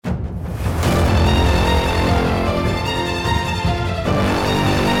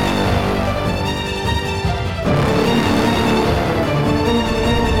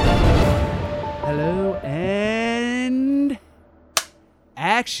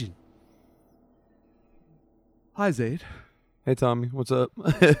Hi, Zaid. Hey, Tommy. What's up?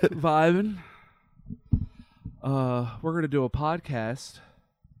 Vibing. We're going to do a podcast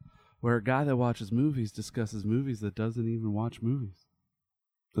where a guy that watches movies discusses movies that doesn't even watch movies.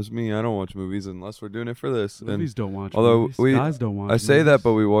 That's me. I don't watch movies unless we're doing it for this. Movies don't watch although movies. Guys don't watch I say movies. that,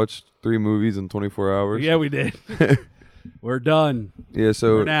 but we watched 3 movies in 24 hours. Yeah, we did. We're done. Yeah,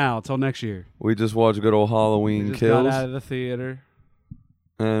 so For now, till next year. we just watched good old We Halloween just Kills, got out of the theater.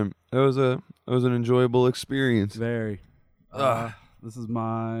 and it was an enjoyable experience. Very. This is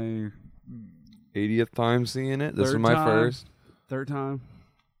my 80th time seeing it. This is Third my time. first. third time.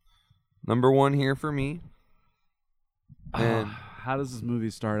 Number 1 here for me. And How does this movie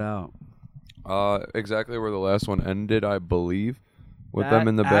start out? exactly where the last one ended, I believe, with them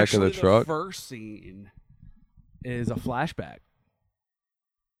in the back of the truck. The first scene is a flashback.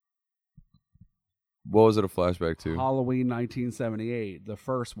 What was it a flashback to? Halloween 1978, the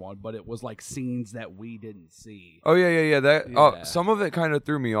first one, but it was like scenes that we didn't see. Oh yeah. That Yeah. some of it kind of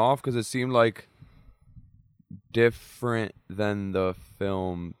threw me off because it seemed like different than the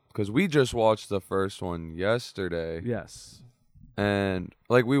film. Because we just watched the first one yesterday, Yes. and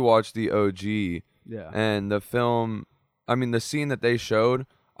like we watched the OG, Yeah. and the film. I mean, the scene that they showed,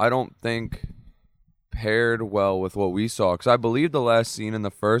 I don't think paired well with what we saw. Because I believe the last scene in the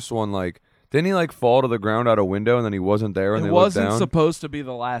first one, like, didn't he like fall to the ground out a window and then he wasn't there when It they looked wasn't down? supposed to be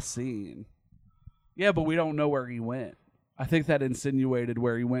the last scene. Yeah, but we don't know where he went. I think that insinuated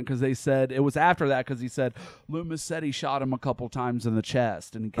where he went because they said it was after that because he said Loomis said he shot him a couple times in the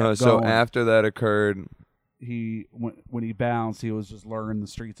chest and he kept So going. after that occurred, When he bounced, he was just learning the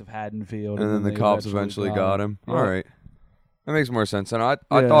streets of Haddonfield, and then the they cops eventually got him. Yeah. All right, that makes more sense. And I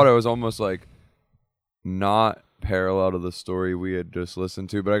Yeah. thought it was almost like not parallel to the story we had just listened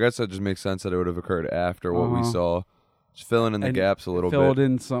to, but I guess that just makes sense that it would have occurred after what we saw. Just filling in the And gaps a little filled bit,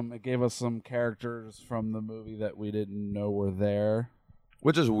 in some. It gave us some characters from the movie that we didn't know were there.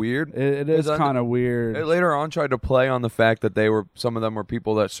 which is weird. It is It's kind of weird. It later on tried to play on the fact that some of them were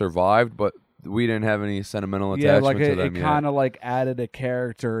people that survived, but we didn't have any sentimental attachment like to it them yet. kind of like added a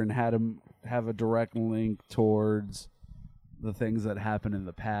character and had him have a direct link towards the things that happened in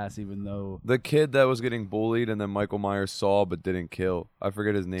the past, even though The kid that was getting bullied and then Michael Myers saw but didn't kill. I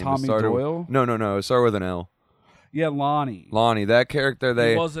forget his name. Tommy It started Doyle? No. It started with an L. Lonnie. Lonnie, that character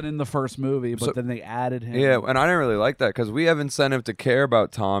He wasn't in the first movie, but then they added him. Yeah, and I didn't really like that because we have incentive to care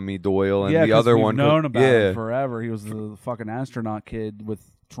about Tommy Doyle and yeah, the 'cause other we've one. known about him forever. He was the fucking astronaut kid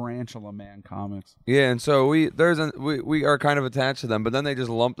with Tarantula Man comics. Yeah, and so we are kind of attached to them, but then they just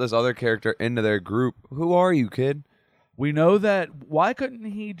lump this other character into their group. Who are you, kid? We know that. Why couldn't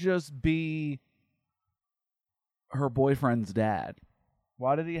he just be her boyfriend's dad?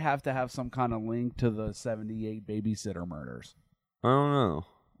 Why did he have to have some kind of link to the 78 babysitter murders? I don't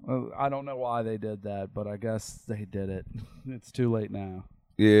know. I don't know why they did that, but I guess they did it. It's too late now.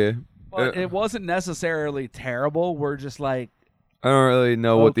 Yeah, But it wasn't necessarily terrible. We're just like, I don't really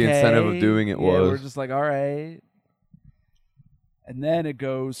know what the incentive of okay. doing it Yeah, was. we're just like, all right. And then it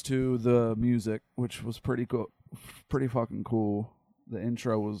goes to the music, which was pretty cool, pretty fucking cool. The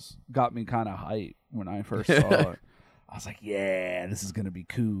intro got me kind of hyped when I first saw it. I was like, yeah, this is gonna be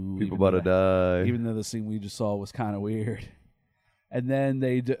cool. People about to die. Even though the scene we just saw was kind of weird. And then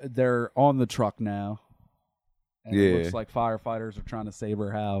they're on the truck now. And Yeah. it looks like firefighters are trying to save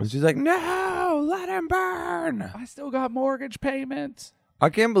her house. And she's like, "No, let him burn." I still got mortgage payments. I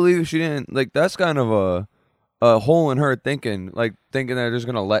can't believe she didn't like. That's kind of a hole in her thinking, like thinking they're just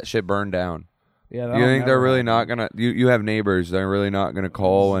gonna let shit burn down. Yeah, You think they're really not gonna? You have neighbors. They're really not gonna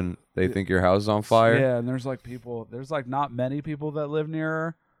call when they think your house is on fire. Yeah, and there's like people. There's like not many people that live near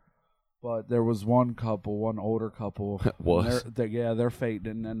her, but there was one older couple. Was. Their fate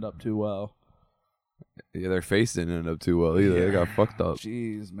didn't end up too well. Yeah, their face didn't end up too well either. They got fucked up.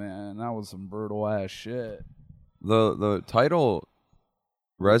 Jeez, man, that was some brutal ass shit. The title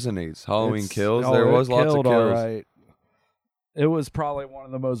resonates. Halloween Kills. Oh, There it was lots of killed, kills. all right. It was probably one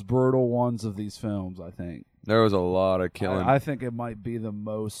of the most brutal ones of these films, I think. There was a lot of killing. I think it might be the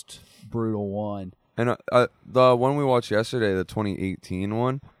most brutal one. And the one we watched yesterday, the 2018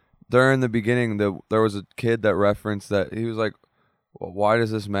 one, during the beginning, there was a kid that referenced that. He was like, well, why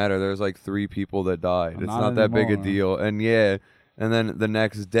does this matter? There's like 3 people that died. It's not that big a anymore. deal. And yeah, and then the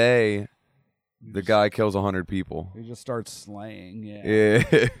next day, the guy kills 100 people. He just starts slaying,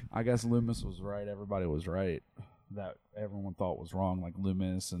 Yeah. I guess Loomis was right. Everybody was right. That everyone thought was wrong, like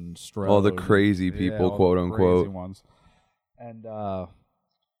Loomis and Strode. All the crazy people, all quote the unquote. crazy ones. And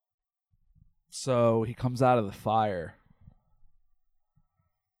so he comes out of the fire,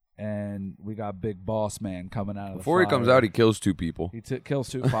 and we got Big Boss Man coming out of Before the he fire. comes out, he kills 2 people. He kills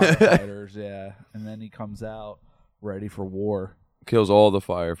 2 firefighters, yeah, and then he comes out, ready for war. Kills all the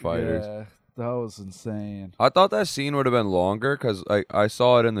firefighters. Yeah, that was insane. I thought that scene would have been longer because I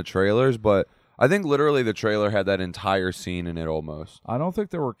saw it in the trailers, but I think literally the trailer had that entire scene in it almost. I don't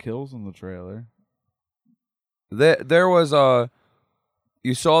think there were kills in the trailer. There was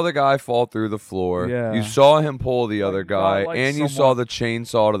you saw the guy fall through the floor. Yeah. You saw him pull the other guy, like and you saw someone- the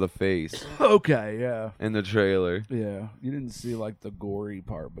chainsaw to the face Okay, yeah. in the trailer. Yeah. You didn't see like the gory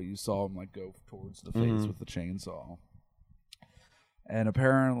part, but you saw him like go towards the face with the chainsaw. And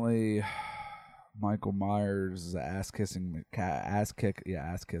apparently Michael Myers is an ass kicking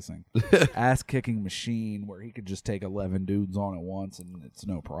machine where he could just take 11 dudes on at once and it's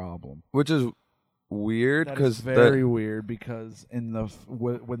no problem. Which is weird That is because very weird because in the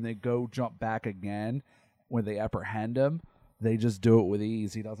when they go jump back again, when they apprehend him, they just do it with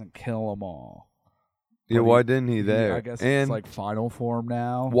ease. He doesn't kill them all. yeah, But why didn't he there? I guess and it's like final form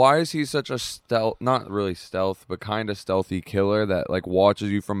now. why is he such a stealth, not really stealth, but kind of stealthy killer that like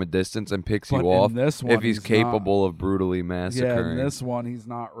watches you from a distance and picks But you off in this one, if he's capable of brutally Yeah, massacring? in this one, he's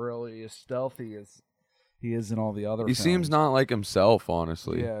not really as stealthy as he is in all the other He films. seems not like himself,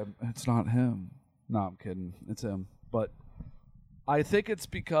 honestly. Yeah, it's not him. No, I'm kidding. It's him. But I think it's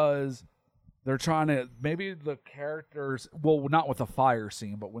because they're trying to, maybe the characters, well, not with the fire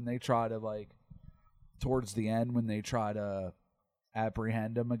scene, but when they try to, like, towards the end, when they try to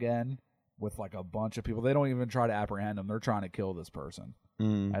apprehend him again with, like, a bunch of people, they don't even try to apprehend him. They're trying to kill this person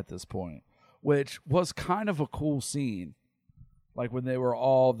at this point, which was kind of a cool scene. Like when they were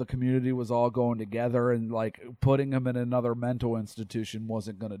all, the community was all going together and like putting him in another mental institution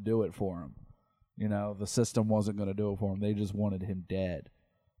wasn't going to do it for him. You know, the system wasn't going to do it for him. They just wanted him dead.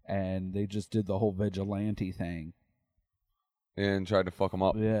 And they just did the whole vigilante thing. And tried to fuck him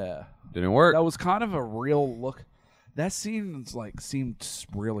up. Yeah. Didn't work. That was kind of a real look. That scene seemed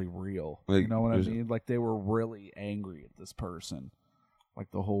really real. Like, you know what I there's- mean? Like they were really angry at this person. Like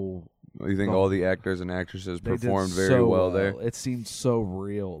the whole You think all the actors and actresses they did performed very so well there? It seemed so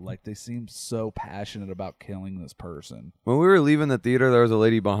real. Like they seemed so passionate about killing this person. When we were leaving the theater, there was a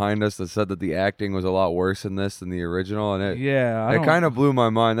lady behind us that said that the acting was a lot worse in this than the original, and Yeah, it kind of blew my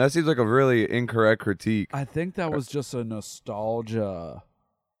mind. That seems like a really incorrect critique. I think that was just a nostalgia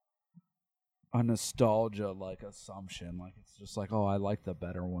like assumption. Like it's just like, oh, I like the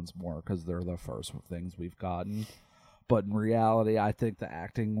better ones more because they're the first things we've gotten. But in reality, I think the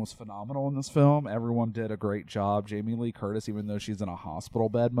acting was phenomenal in this film. Everyone did a great job. Jamie Lee Curtis, even though she's in a hospital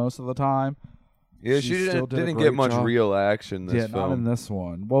bed most of the time. Yeah, she she still did a didn't great get much job. real action this Yeah, film. not in this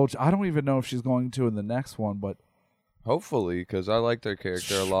one. Well, I don't even know if she's going to in the next one, but Hopefully, because I liked her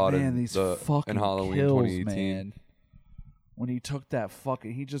character a lot man, in these the fucking in Halloween kills, 2018. man. When he took that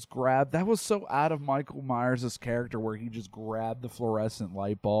he just grabbed, that was so out of Michael Myers' character where he just grabbed the fluorescent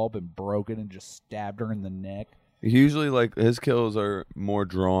light bulb and broke it and just stabbed her in the neck. Usually, like his kills are more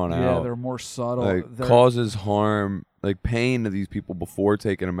drawn Yeah, out. they're more subtle. Like They're- causes harm, like pain to these people before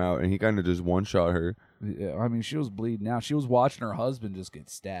taking them out, and he kind of just one shot her. Yeah, I mean, she was bleeding out. She was watching her husband just get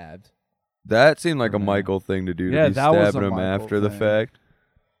stabbed. That seemed like a Yeah. Michael thing to do. To Yeah, be that was a stabbing him Michael after the thing. fact.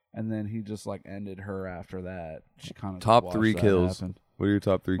 And then he just like ended her after that. She kind of Top 3 kills. What are your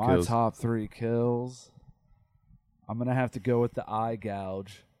top 3 My kills? top 3 kills. I'm gonna have to go with the eye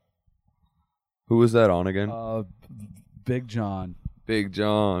gouge. Who was that on again? Big John. Big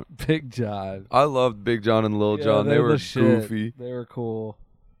John. Big John. I loved Big John and Little Yeah, John. They they're were the shit. goofy. They were cool.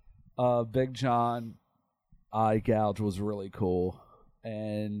 Big John eye gouge was really cool,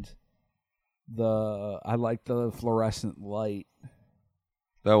 and I liked the fluorescent light.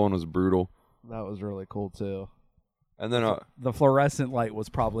 That one was brutal. That was really cool too. And then The fluorescent light was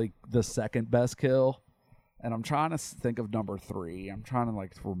probably the second best kill, and I'm trying to think of number 3. I'm trying to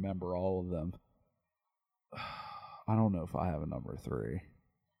like remember all of them. I don't know if I have a number 3.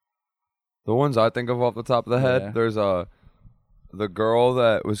 the ones I think of off the top of the head, Yeah. there's the girl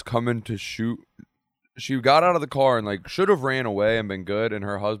that was coming to shoot. She got out of the car and like should have ran away and been good, and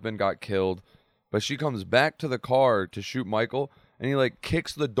her husband got killed. But she comes back to the car to shoot Michael, and he like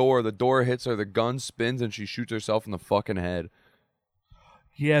kicks the door. The door hits her. The gun spins, and she shoots herself in the fucking head.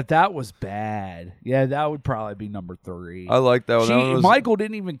 Yeah, that was bad. Yeah, that would probably be number 3. I like that one. That one was, Michael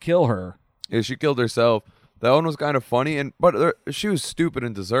didn't even kill her. yeah, she killed herself. That one was kind of funny, but she was stupid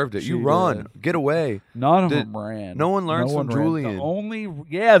and deserved it. She You run, did. get away. None of Did- them ran. no one learns from ran. Julian.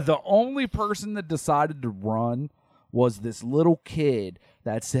 The only person that decided to run was this little kid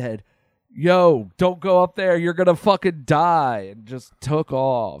that said, "Yo, don't go up there. You're gonna fucking die," and just took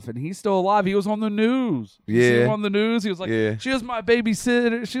off. And he's still alive. He was on the news. You see Yeah. him on the news. He was like, Yeah. "She was my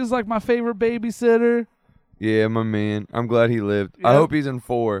babysitter. She was like my favorite babysitter." Yeah, my man. I'm glad he lived. I Yeah. hope he's in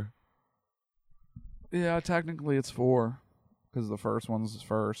 4. Yeah, technically it's 4 because the first one's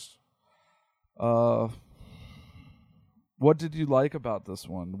first. What did you like about this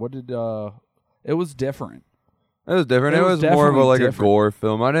one? What did it was different. It was different. It It was was more of a definitely like a different. gore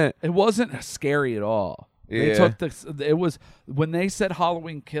film. I didn't. It wasn't scary at all. They Yeah. took this. It was when they said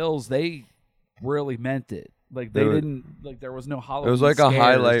Halloween Kills, they really meant it. Like they It was- didn't like there was no Halloween. It was like a scares,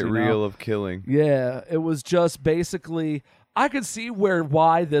 highlight you know? reel of killing. Yeah, it was just basically. I could see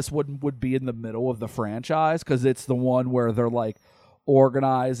why this would be in the middle of the franchise because it's the one where they're like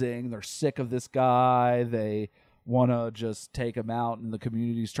organizing. They're sick of this guy. They want to just take him out, and the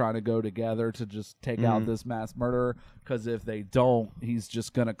community's trying to go together to just take out this mass murderer. Because if they don't, he's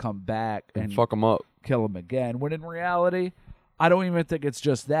just gonna come back and Fuck them up. kill him again. When in reality, I don't even think it's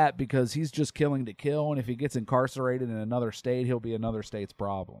just that because he's just killing to kill, and if he gets incarcerated in another state, he'll be another state's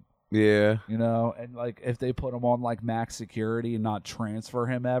problem. Yeah. You know, and like if they put him on like max security and not transfer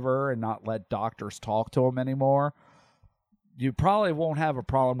him ever and not let doctors talk to him anymore, you probably won't have a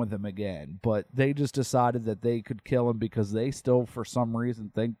problem with him again. But they just decided that they could kill him because they still, for some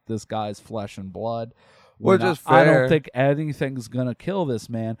reason, think this guy's flesh and blood. Which When is I don't fair. think anything's gonna kill this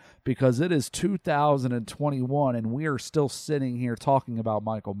man because it is 2021 and we are still sitting here talking about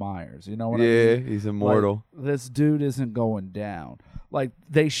Michael Myers. You know what I mean? Yeah, he's immortal. Like, this dude isn't going down. Like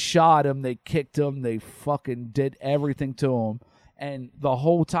they shot him, they kicked him, they fucking did everything to him, and the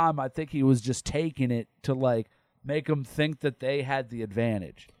whole time I think he was just taking it to like make them think that they had the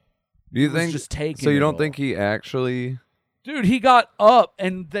advantage. Do you He was think? just taking So you it don't all. think he actually? Dude, he got up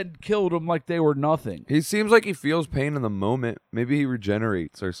and then killed him like they were nothing. He seems like he feels pain in the moment. Maybe he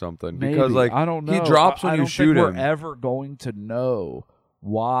regenerates or something. Maybe. Because like I don't know. he drops when I you don't shoot think him. We're ever going to know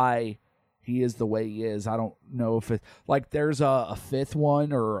why he is the way he is. I don't know if it like there's a fifth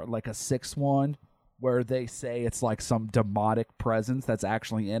one or like a sixth one where they say it's like some demonic presence that's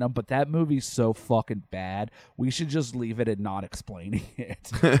actually in him. But that movie's so fucking bad. We should just leave it and not explaining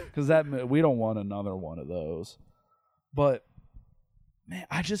it because we don't want another one of those. But man,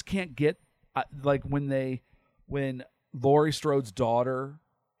 I just can't get like when Laurie Strode's daughter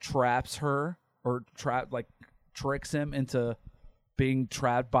traps her or tricks him into being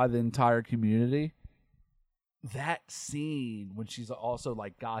trapped by the entire community. That scene when she's also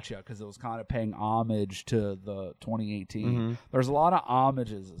like gotcha because it was kind of paying homage to the 2018. Mhm. There's a lot of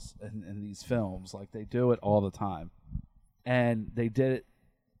homages in these films. Like they do it all the time, and they did it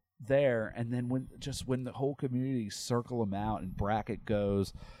there. And then when the whole community circle him out and bracket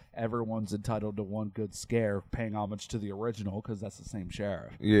goes, everyone's entitled to one good scare, paying homage to the original because that's the same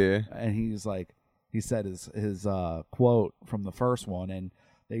sheriff. Yeah. And he's like, he said his quote from the first one, and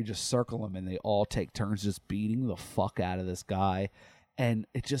they just circle him and they all take turns just beating the fuck out of this guy, and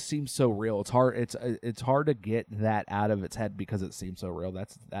it just seems so real. It's hard. It's hard to get that out of its head because it seems so real.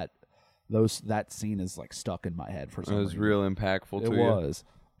 That scene is like stuck in my head for some It reason. was real impactful to It you. was,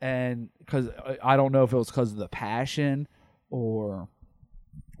 and because I don't know if it was because of the passion or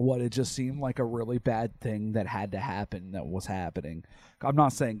what. It just seemed like a really bad thing that had to happen that was happening. I'm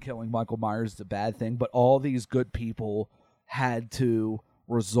not saying killing Michael Myers is a bad thing, but all these good people had to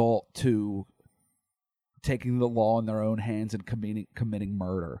result to taking the law in their own hands and committing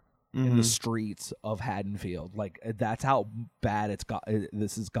murder in the streets of Haddonfield. Like that's how bad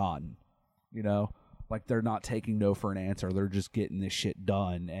this has gotten. You know, like they're not taking no for an answer. They're just getting this shit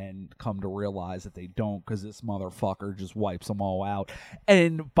done and come to realize that they don't because this motherfucker just wipes them all out.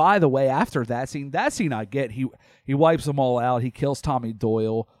 And by the way, after that scene I get, he wipes them all out. He kills Tommy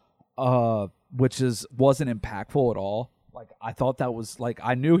Doyle, which wasn't impactful at all. Like I thought that was like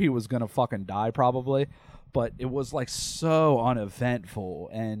I knew he was gonna fucking die probably, but it was like so uneventful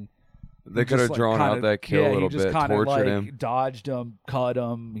and They he could have just, drawn out that kill a little he just bit, kinda, tortured like, him. dodged him, cut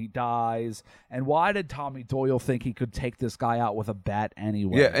him, he dies. And why did Tommy Doyle think he could take this guy out with a bat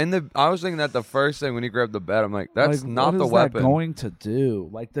anyway? Yeah, and I was thinking that the first thing when he grabbed the bat, I'm like, that's Like, not what the is weapon. that going to do?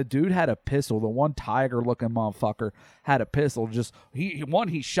 Like the dude had a pistol. The one tiger-looking motherfucker had a pistol. Just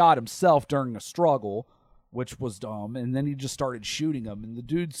he shot himself during a struggle, which was dumb, and then he just started shooting him. And the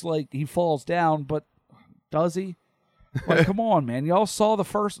dude's like, he falls down, but does he? Like, come on, man. Y'all saw the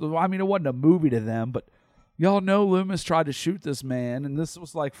first. I mean, it wasn't a movie to them, but y'all know Loomis tried to shoot this man, and this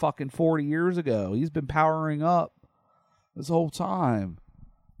was like fucking 40 years ago. He's been powering up this whole time.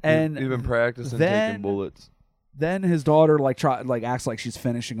 And He's been practicing then- taking bullets. Then his daughter acts like she's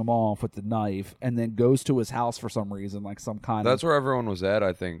finishing him off with the knife, and then goes to his house for some reason, like some kind That's of where everyone was at,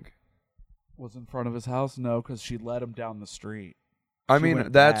 I think. was in front of his house. No, because she led him down the street. I She mean,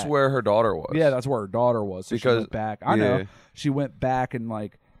 went that's back. where her daughter was. Yeah, that's where her daughter was. So she Because- went back. I know yeah. she went back and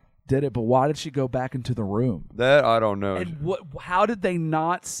like did it, but why did she go back into the room? That I don't know. And how did they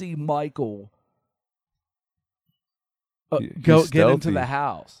not see Michael Go He's get into stealthy. the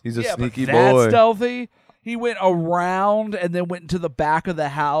house. He's a Yeah, but sneaky that boy. stealthy. He went around and then went into the back of the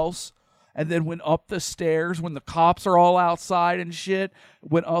house and then went up the stairs when the cops are all outside and shit.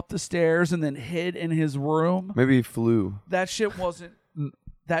 Went up the stairs and then hid in his room. Maybe he flew. That shit wasn't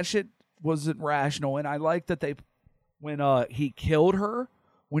rational. And I like that when he killed her,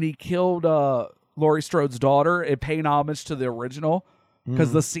 when he killed Laurie Strode's daughter, it paid homage to the original.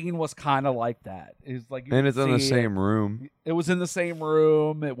 Because the scene was kind of like that. It's like, And it's in the same room. It was in the same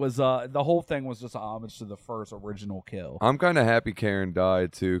room. It was the whole thing was just a homage to the first original kill. I'm kind of happy Karen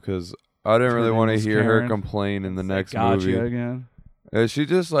died too, because I didn't really name want to was hear her Karen? complain in the next Gotcha movie. again. She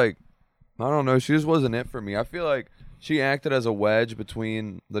just like, I don't know. She just wasn't it for me. I feel like she acted as a wedge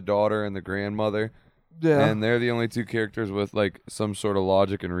between the daughter and the grandmother. Yeah. And they're the only two characters with like some sort of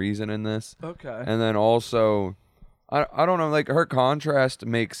logic and reason in this. Okay. And then also, I don't know, like her contrast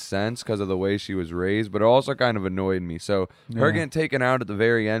makes sense because of the way she was raised, but it also kind of annoyed me. So her Yeah. getting taken out at the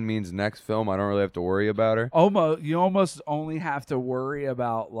very end means next film I don't really have to worry about her. You almost only have to worry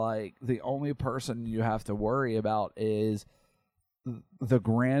about, like, the only person you have to worry about is the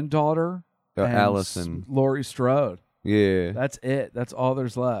granddaughter and Allison. Laurie Strode. Yeah. That's it. That's all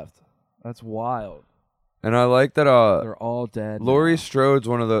there's left. That's wild. And I like that They're all dead. Laurie now. Strode's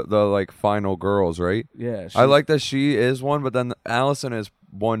one of the like final girls, right? Yeah. I like that she is one, but then Allison is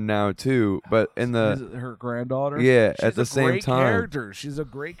one now too. But in the her granddaughter. Yeah, She's at the a same great time. character. She's a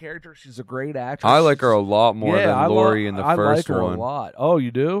great character. She's a great actress. I like her a lot more Yeah, than Laurie in the I first like her one. a lot. Oh, you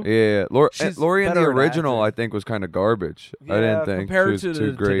do? Yeah, She's Laurie in the better at original, acting. I think, was kind of garbage. Yeah, I didn't think she compared was to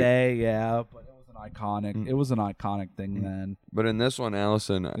too great. today. Yeah, but it was an iconic. Mm. It was an iconic thing then. But in this one,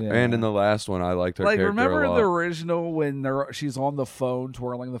 Allison, Yeah. and in the last one, I liked her Like, character remember a lot. the original when she's on the phone,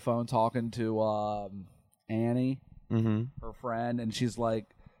 twirling the phone, talking to Annie, Mm-hmm. her friend, and she's like,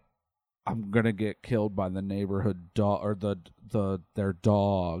 "I'm gonna get killed by the neighborhood dog or their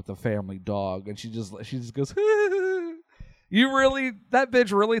dog, the family dog," and she just goes, "You really? That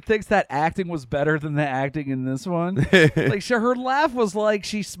bitch really thinks that acting was better than the acting in this one?" Like, her laugh was like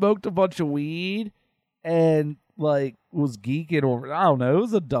she smoked a bunch of weed and like was geeking over. I don't know. It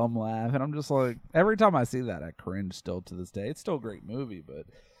was a dumb laugh, and I'm just like, every time I see that, I cringe still to this day. It's still a great movie, but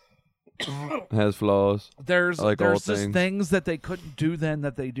Has flaws. there's I like all just things. things that they couldn't do then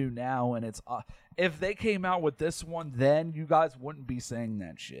that they do now, and it's if they came out with this one then, you guys wouldn't be saying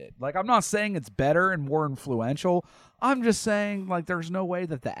that shit. Like, I'm not saying it's better and more influential. I'm just saying, like, there's no way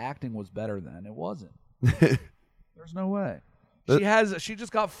that the acting was better then. It wasn't. There's no way. She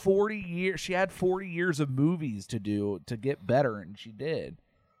just got 40 years. She had 40 years of movies to do to get better, and she did.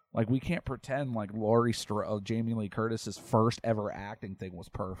 Like, we can't pretend like Jamie Lee Curtis's first ever acting thing was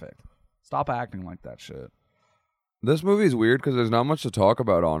perfect. Stop acting like that shit. This movie's weird because there's not much to talk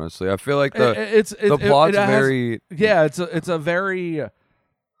about. Honestly, I feel like the the plot's very. It's a very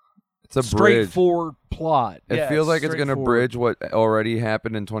It's a bridge. straightforward plot. It Yeah, feels like it's gonna straightforward. bridge what already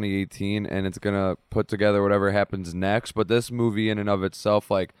happened in 2018, and it's gonna put together whatever happens next. But this movie, in and of itself,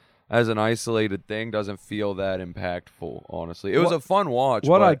 like as an isolated thing, doesn't feel that impactful. Honestly, it was a fun watch.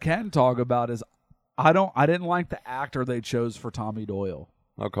 What but I can talk about is I didn't like the actor they chose for Tommy Doyle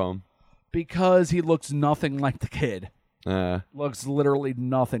how come? because he looks nothing like the kid. Yeah, Looks literally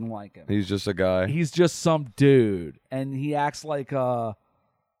nothing like him. he's just a guy. He's just some dude, and he acts like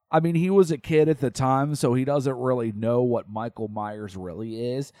I mean, he was a kid at the time, so he doesn't really know what Michael Myers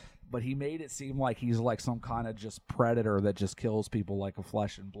really is, but he made it seem like he's like some kind of just predator that just kills people like a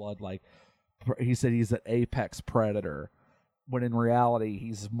flesh and blood. Like, he said he's an apex predator, when in reality,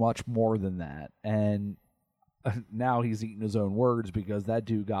 he's much more than that. And now he's eating his own words because that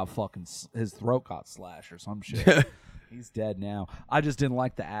dude got his throat got slashed or some shit. He's dead now. I just didn't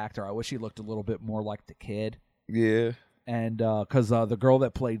like the actor. I wish he looked a little bit more like the kid. Yeah, And because the girl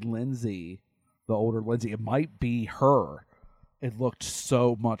that played Lindsay, the older Lindsay, it might be her. It looked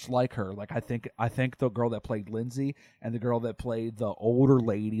so much like her. Like, I think the girl that played Lindsay and the girl that played the older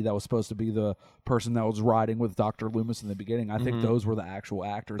lady that was supposed to be the person that was riding with Dr. Loomis in the beginning, I think those were the actual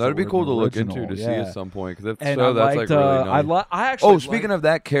actors. that'd that be were cool in to the look original. into to see Yeah. at some point. Because And so I that's liked, like really nice. I actually. Speaking of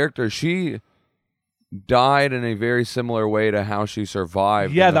that character, she died in a very similar way to how she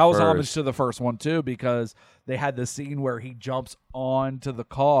survived. Yeah, in the that was first. homage to the first one too, because they had the scene where he jumps onto the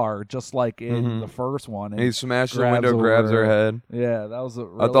car just like in the first one. And He smashes the grabs window, grabs over her head. Yeah, that was a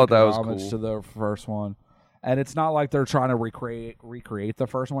really thought that good was homage cool. to the first one. And it's not like they're trying to recreate the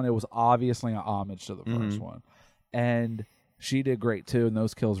first one. It was obviously a homage to the first one. And she did great too, and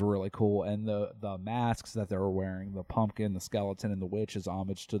those kills were really cool. And the masks that they were wearing, the pumpkin, the skeleton, and the witch, is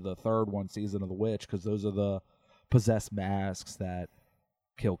homage to the third one, Season of the Witch, because those are the possessed masks that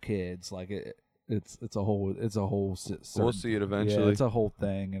kill kids. Like, It's a whole We'll see it eventually. Yeah, it's a whole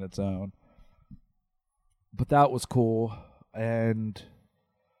thing in its own. But that was cool, and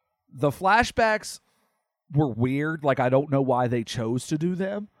the flashbacks were weird. Like, I don't know why they chose to do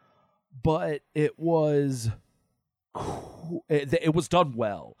them, but it was it was done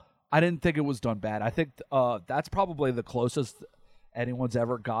well. I didn't think it was done bad. I think that's probably the closest anyone's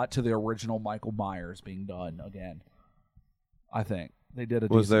ever got to the original Michael Myers being done again. I think they did a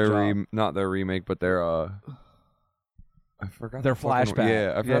Was decent their job. not their remake, but their I forgot Their the fucking- flashback.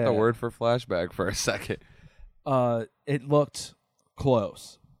 Yeah, I forgot the Yeah. word for flashback for a second. It looked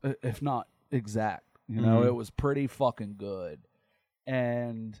close, if not exact. You know, it was pretty fucking good.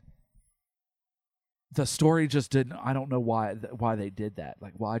 And the story just didn't. I don't know why they did that.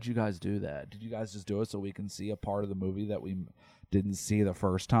 Like, why'd you guys do that? Did you guys just do it so we can see a part of the movie that we didn't see the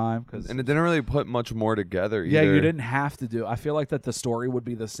first time? And it didn't really put much more together either. Yeah, you didn't have to do. I feel like that the story would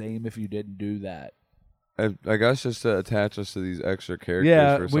be the same if you didn't do that. I guess just to attach us to these extra characters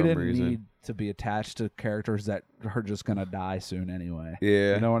Yeah, for we some didn't reason. need to be attached to characters that are just gonna die soon anyway.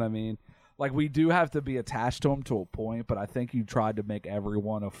 Yeah. You know what I mean? Like, we do have to be attached to them to a point, but I think you tried to make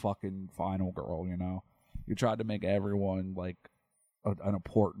everyone a fucking final girl, you know? You tried to make everyone, like, an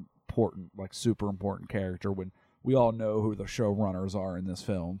important, like, super important character when we all know who the showrunners are in this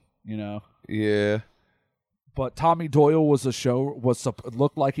film, you know? Yeah. But Tommy Doyle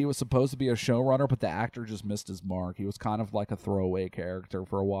looked like he was supposed to be a showrunner, but the actor just missed his mark. He was kind of like a throwaway character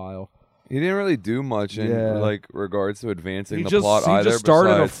for a while. He didn't really do much in like regards to advancing the plot either. He just started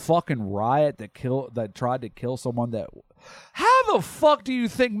a besides- fucking riot that tried to kill someone that. How the fuck do you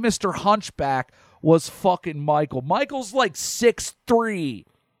think Mr. Hunchback was fucking Michael? Michael's like 6'3".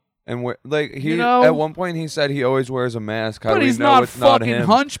 And like he You know? at one point he said he always wears a mask. How But do we he's know not it's not fucking him?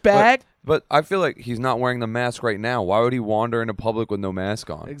 Hunchback. But I feel like he's not wearing the mask right now. Why would he wander into public with no mask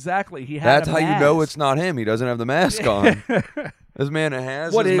on? Exactly. He had. That's a how you know mask. it's not him. He doesn't have the mask on. This man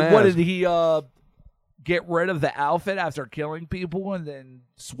has What his did mask. what did he get rid of the outfit after killing people and then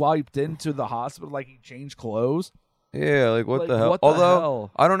swiped into the hospital like he changed clothes? Yeah, like what Like, the hell? what the Although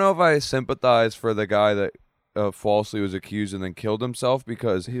hell? I don't know if I sympathize for the guy that falsely was accused and then killed himself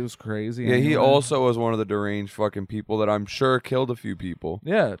because He was crazy. yeah, he anyway. also was one of the deranged fucking people that I'm sure killed a few people.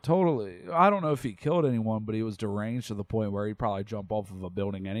 Yeah, totally. I don't know if he killed anyone, but he was deranged to the point where he'd probably jump off of a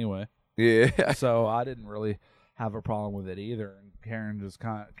building anyway. Yeah. So I didn't really have a problem with it either. And Karen just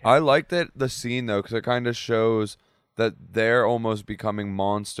kind of. I liked the scene though because it kind of shows that they're almost becoming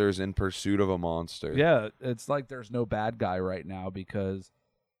monsters in pursuit of a monster. Yeah, it's like there's no bad guy right now because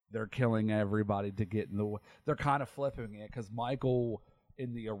they're killing everybody to get in the way. They're kind of flipping it because Michael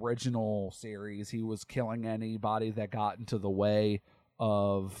in the original series, he was killing anybody that got into the way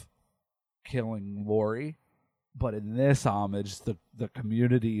of killing Lori. But in this homage, the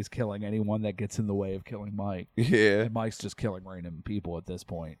community is killing anyone that gets in the way of killing Mike. Yeah. And Mike's just killing random people at this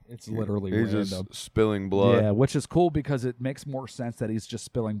point. It's literally He's random. just spilling blood. Yeah, which is cool because it makes more sense that he's just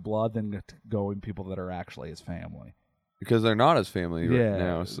spilling blood than going people that are actually his family. Because they're not his family right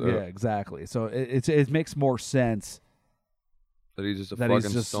now. So yeah, exactly. So it makes more sense that he's just a that fucking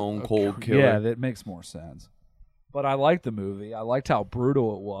he's just stone cold killer. Yeah, that makes more sense. But I liked the movie. I liked how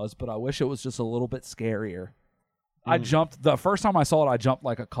brutal it was, but I wish it was just a little bit scarier. I jumped the first time I saw it. I jumped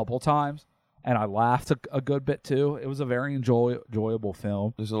like a couple times, and I laughed a good bit too. It was a very enjoyable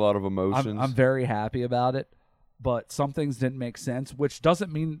film. There's a lot of emotions. I'm very happy about it, but some things didn't make sense, which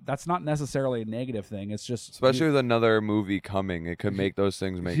doesn't mean that's not necessarily a negative thing. It's just Especially with another movie coming, it could make those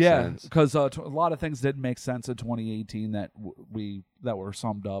things make yeah, sense. because a lot of things didn't make sense in 2018 that that were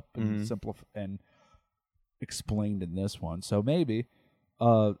summed up and and explained in this one. So maybe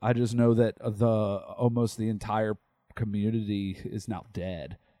I just know that almost the entire community is now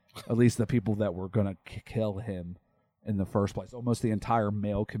dead. At least the people that were gonna kill him in the first place. Almost the entire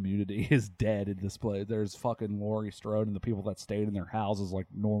male community is dead in this place. There's fucking Laurie Strode and the people that stayed in their houses like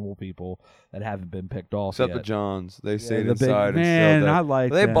normal people that haven't been picked off Except yet. the Johns. They stayed the big- inside man, and still I dead.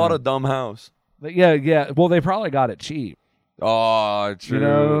 like They bought a them. dumb house. Yeah. Well, they probably got it cheap. Oh, true. You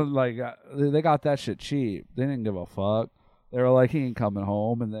know, like they got that shit cheap. They didn't give a fuck. They were like, he ain't coming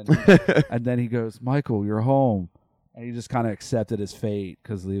home, and then he goes, Michael, you're home, and he just kind of accepted his fate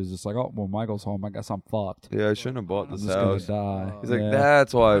because he was just like, oh, well, Michael's home. I guess I'm fucked. Yeah, I shouldn't have bought I'm this just house. gonna die. He's like, Yeah.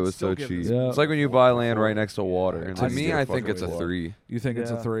 that's why it I'd was still so give cheap. this Yeah. It's like when you buy land right next to water. And to I'd me, still I think fucking it's a would. 3. You think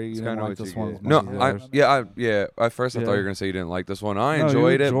it's a Yeah. 3? You It's didn't kind of like what this you one? get. as No, much as the others? At first I thought you Yeah. were gonna say you didn't like this one. I No, you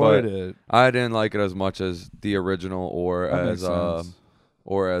enjoyed it, enjoyed but it. I didn't like it as much as the original or That makes as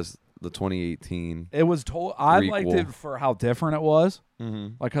sense. the 2018. It was I liked Prequel. it for how different it was.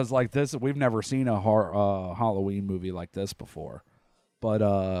 Mm-hmm. Like, cause like this, we've never seen a Halloween movie like this before.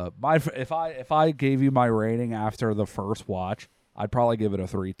 But if I gave you my rating after the first watch, I'd probably give it a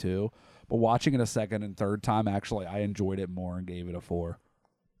 3.2. But watching it a second and third time, actually, I enjoyed it more and gave it a 4.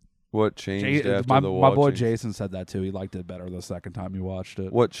 What changed after the watching? My boy Jason said that too. He liked it better the second time he watched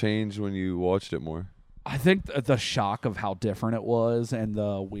it. What changed when you watched it more? I think the shock of how different it was and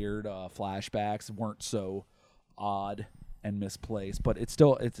the weird flashbacks weren't so odd and misplaced, but it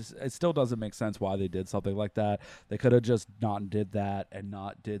still doesn't make sense why they did something like that. They could have just not did that and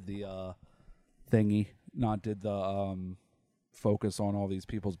not did the not did the focus on all these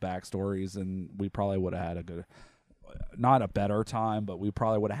people's backstories, and we probably would have had a good, not a better time, but we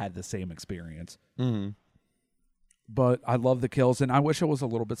probably would have had the same experience. Mm-hmm. But I love the kills, and I wish it was a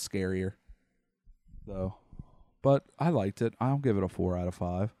little bit scarier, though. But I liked it. I'll give it a 4 out of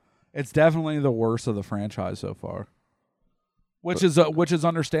 5. It's definitely the worst of the franchise so far. Which is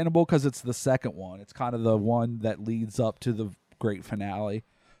understandable because it's the second one. It's kind of the one that leads up to the great finale.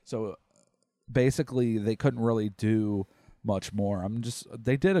 So basically, they couldn't really do much more.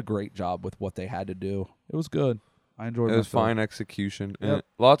 They did a great job with what they had to do. It was good. I enjoyed it. It was fine execution. Yep. And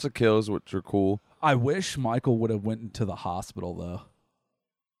lots of kills, which are cool. I wish Michael would have went into the hospital though,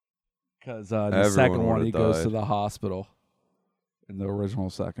 because the second one he goes to the hospital in the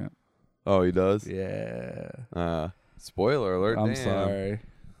original second. Oh, he does? Yeah. Spoiler alert. I'm Damn. sorry.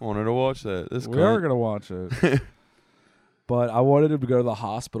 I wanted to watch that. We are going to watch it. But I wanted him to go to the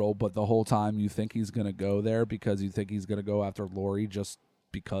hospital, but the whole time you think he's going to go there because you think he's going to go after Lori just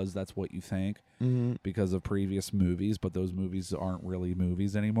because that's what you think because of previous movies, but those movies aren't really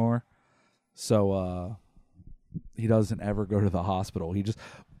movies anymore. So he doesn't ever go to the hospital.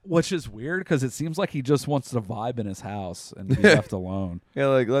 Which is weird because it seems like he just wants to vibe in his house and be left alone. Yeah,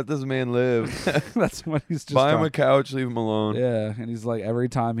 like, let this man live. That's what he's just buy him a couch, leave him alone. Yeah, and he's like, every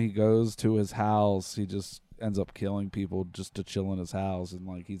time he goes to his house, he just ends up killing people just to chill in his house, and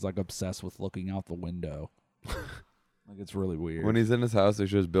like he's like obsessed with looking out the window. Like, it's really weird. When he's in his house, they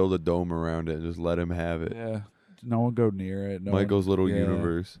should just build a dome around it and just let him have it. Yeah, no one go near it. Michael's little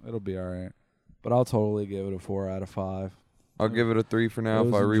universe. It'll be all right. But I'll totally give it a 4 out of 5. I'll give it a 3 for now.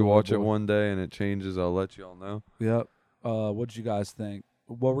 If I rewatch it one day and it changes, I'll let you all know. Yep. What did you guys think?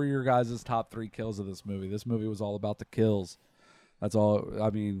 What were your guys' top 3 kills of this movie? This movie was all about the kills. That's all.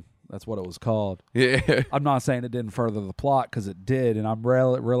 I mean, that's what it was called. Yeah. I'm not saying it didn't further the plot because it did, and I'm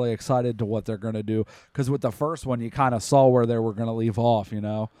really, really excited to what they're going to do. Because with the first one, you kind of saw where they were going to leave off,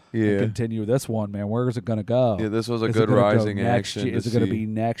 and continue this one, man. Where is it going to go? Yeah, this was a good rising action. Is it going to be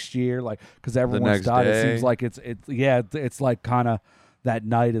next year? Like, because everyone's died. It seems like it's like kind of that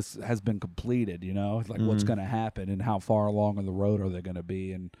night has been completed. Like what's going to happen and how far along on the road are they going to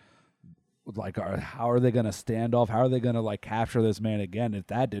be, and like how are they going to stand off? How are they going to like capture this man again? If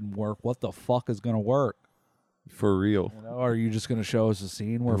that didn't work, what the fuck is going to work? For real. Are you just going to show us a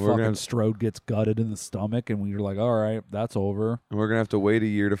scene where fucking Strode gets gutted in the stomach and we're like, all right, that's over? And we're going to have to wait a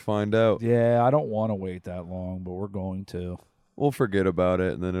year to find out. Yeah, I don't want to wait that long, but we're going to. We'll forget about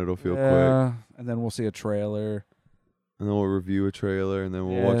it, and then it'll feel quick. And then we'll see a trailer. And then we'll review a trailer, and then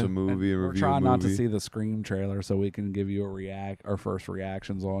we'll watch a movie and review a movie. We're trying not to see the Scream trailer so we can give you our first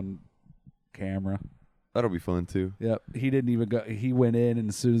reactions on camera. That'll be fun, too. Yep. He didn't even go. He went in, and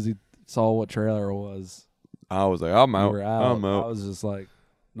as soon as he saw what trailer it was, I was like, I'm out. I'm out. I was just like,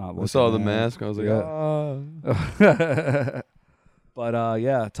 not looking. I saw the mask. I was like,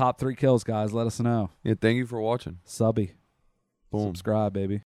 But top 3 kills, guys. Let us know. Yeah, thank you for watching. Subby. Boom. Subscribe, baby.